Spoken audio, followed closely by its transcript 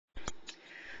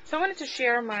So I wanted to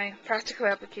share my practical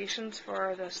applications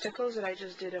for the stickles that I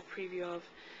just did a preview of,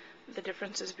 the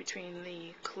differences between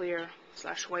the clear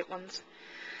 / white ones.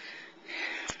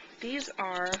 These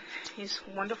are these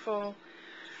wonderful,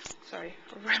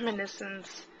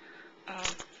 reminiscence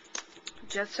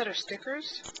jet setter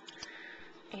stickers,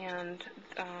 and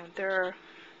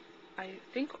I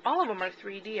think all of them are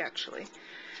 3D actually.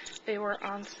 They were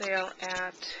on sale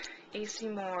at AC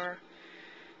Moore,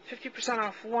 50%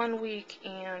 off one week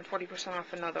and 40%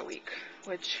 off another week,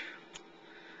 which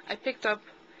I picked up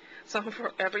some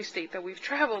for every state that we've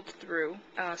traveled through,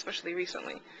 especially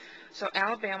recently. So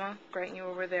Alabama, granting you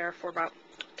over there for about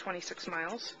 26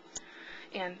 miles.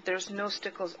 And there's no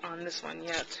stickles on this one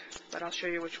yet, but I'll show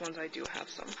you which ones I do have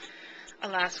some.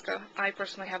 Alaska, I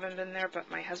personally haven't been there,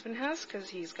 but my husband has, because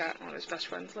he's got one of his best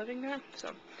friends living there.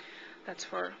 So that's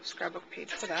for scrapbook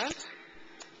page for that.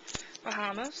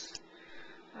 Bahamas,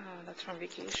 that's from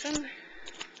vacation.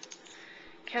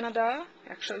 Canada,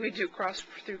 actually we do cross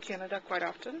through Canada quite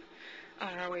often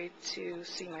on our way to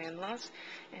see my in-laws.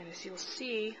 And as you'll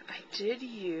see, I did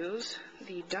use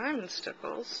the diamond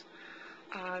stickles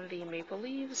on the maple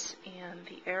leaves and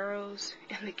the arrows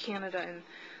and the Canada. And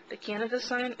the Canada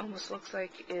sign almost looks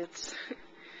like it's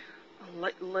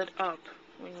lit up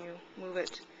when you move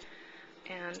it.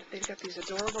 And they've got these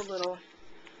adorable little,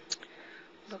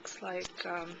 looks like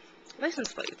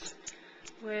license plates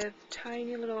with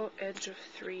tiny little edge of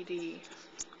 3D.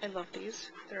 I love these.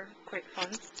 They're quite fun.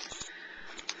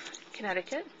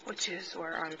 Connecticut, which is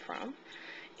where I'm from,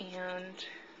 and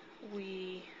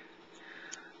we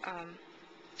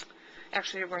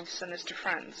actually are going to send this to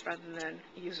friends rather than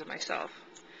use it myself,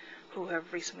 who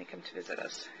have recently come to visit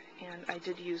us. And I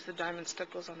did use the diamond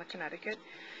stickles on the Connecticut,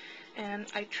 and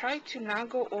I tried to not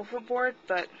go overboard,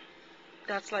 but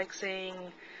that's like saying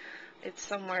it's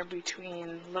somewhere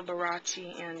between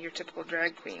Liberace and your typical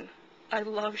drag queen. I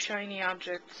love shiny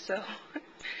objects, so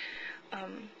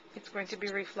it's going to be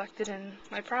reflected in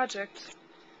my project.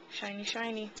 Shiny,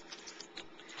 shiny.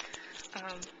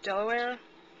 Delaware.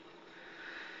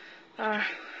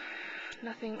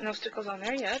 No stickles on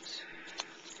there yet.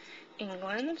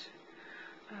 England.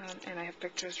 And I have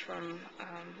pictures from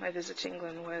my visit to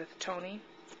England with Tony.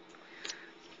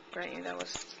 Granted, that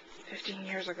was 15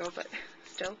 years ago, but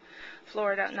still.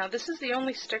 Florida. Now, this is the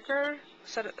only sticker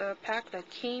pack that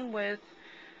came with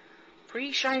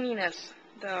pre-shininess.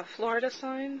 The Florida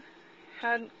sign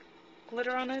had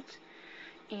glitter on it,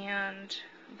 and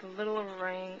the little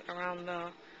ring around the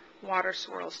water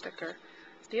swirl sticker.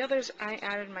 The others I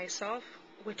added myself,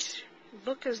 which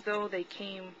look as though they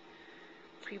came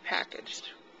pre-packaged.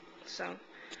 So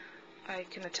I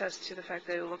can attest to the fact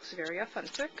that it looks very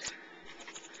authentic.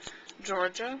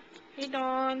 Georgia. Hey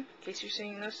Dawn, in case you're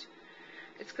seeing this.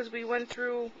 It's because we went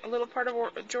through a little part of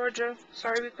Georgia.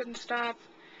 Sorry we couldn't stop.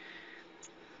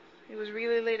 It was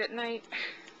really late at night.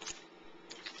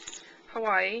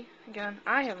 Hawaii. Again,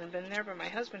 I haven't been there, but my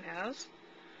husband has.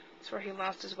 It's where he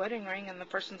lost his wedding ring, and the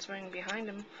person swimming behind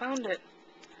him found it.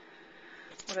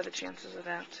 What are the chances of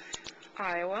that?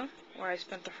 Iowa, where I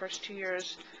spent the first 2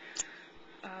 years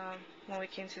when we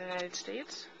came to the United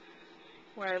States,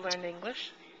 where I learned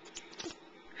English.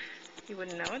 You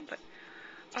wouldn't know it, but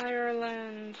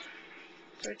Ireland,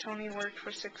 where Tony worked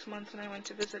for 6 months and I went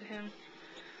to visit him.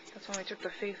 That's when we took the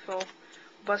faithful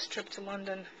bus trip to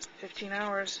London, 15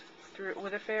 hours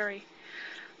with a ferry.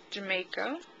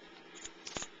 Jamaica.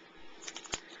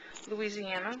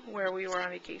 Louisiana, where we were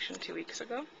on vacation 2 weeks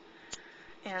ago.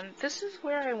 And this is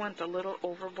where I went a little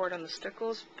overboard on the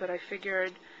stickles, but I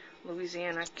figured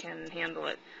Louisiana can handle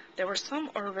it. There were some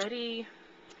already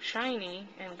shiny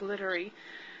and glittery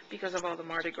because of all the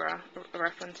Mardi Gras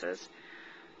references,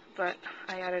 but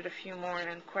I added a few more,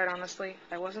 and quite honestly,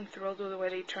 I wasn't thrilled with the way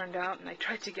they turned out, and I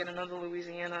tried to get another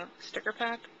Louisiana sticker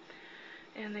pack,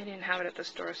 and they didn't have it at the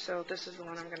store, so this is the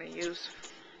one I'm going to use.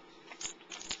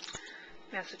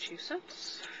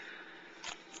 Massachusetts.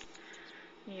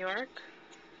 New York.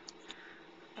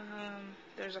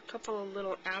 There's a couple of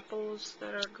little apples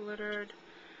that are glittered,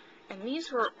 and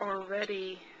these were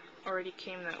already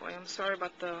came that way. I'm sorry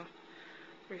about the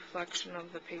reflection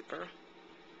of the paper.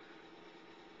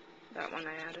 That one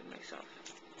I added myself.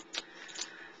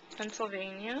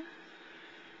 Pennsylvania.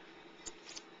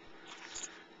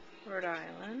 Rhode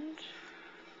Island.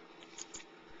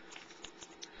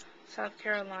 South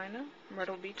Carolina,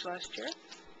 Myrtle Beach last year.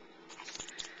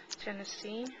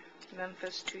 Tennessee,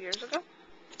 Memphis 2 years ago.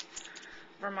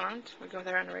 Vermont, we go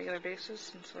there on a regular basis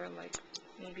since we're like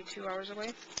maybe 2 hours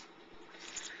away.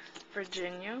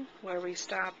 Virginia, where we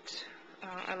stopped,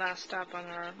 our last stop on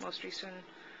our most recent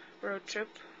road trip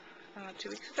 2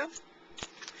 weeks ago.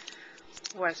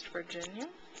 West Virginia,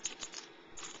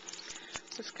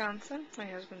 Wisconsin, my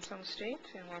husband's home state,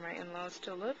 and where my in-laws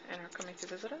still live and are coming to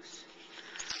visit us.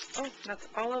 Oh, that's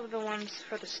all of the ones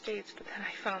for the states, but then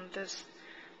I found this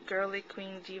Girly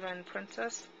Queen Diva and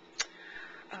Princess,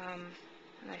 and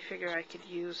I figure I could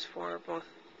use for both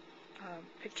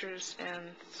pictures and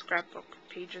scrapbook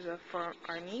pages for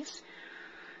our niece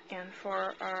and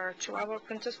for our Chihuahua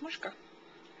Princess Mushka.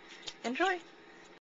 Enjoy!